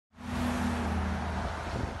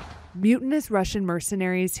Mutinous Russian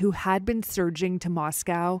mercenaries who had been surging to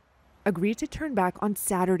Moscow agreed to turn back on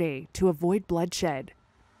Saturday to avoid bloodshed.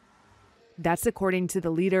 That's according to the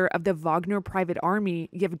leader of the Wagner private army,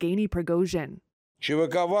 Yevgeny Prigozhin.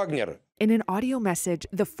 Wagner. In an audio message,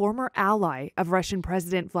 the former ally of Russian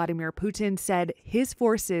President Vladimir Putin said his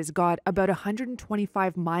forces got about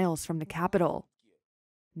 125 miles from the capital.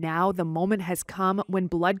 Now the moment has come when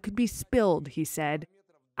blood could be spilled, he said,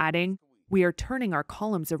 adding, "We are turning our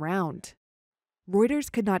columns around."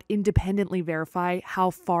 Reuters could not independently verify how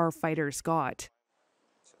far fighters got.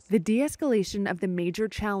 The de-escalation of the major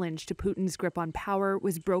challenge to Putin's grip on power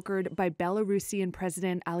was brokered by Belarusian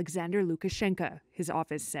President Alexander Lukashenko, his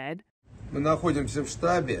office said.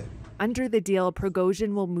 Under the deal,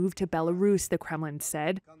 Prigozhin will move to Belarus, the Kremlin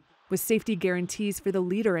said, with safety guarantees for the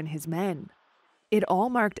leader and his men. It all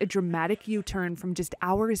marked a dramatic U-turn from just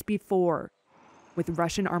hours before, with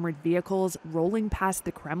Russian armored vehicles rolling past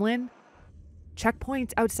the Kremlin,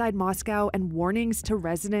 checkpoints outside Moscow, and warnings to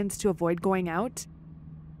residents to avoid going out.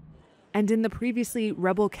 And in the previously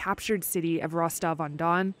rebel-captured city of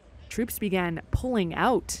Rostov-on-Don, troops began pulling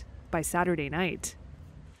out by Saturday night.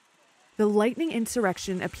 The lightning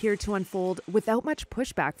insurrection appeared to unfold without much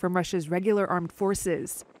pushback from Russia's regular armed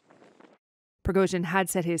forces. Prigozhin had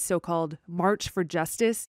said his so-called March for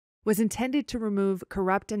Justice was intended to remove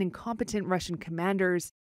corrupt and incompetent Russian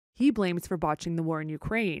commanders he blames for botching the war in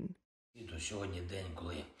Ukraine.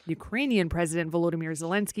 Ukrainian President Volodymyr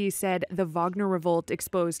Zelensky said the Wagner revolt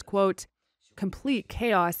exposed, quote, complete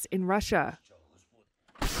chaos in Russia.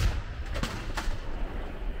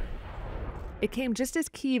 It came just as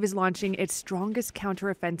Kyiv is launching its strongest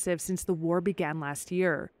counteroffensive since the war began last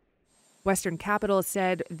year. Western capitals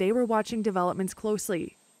said they were watching developments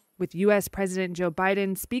closely, with U.S. President Joe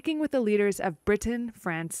Biden speaking with the leaders of Britain,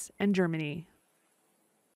 France, and Germany.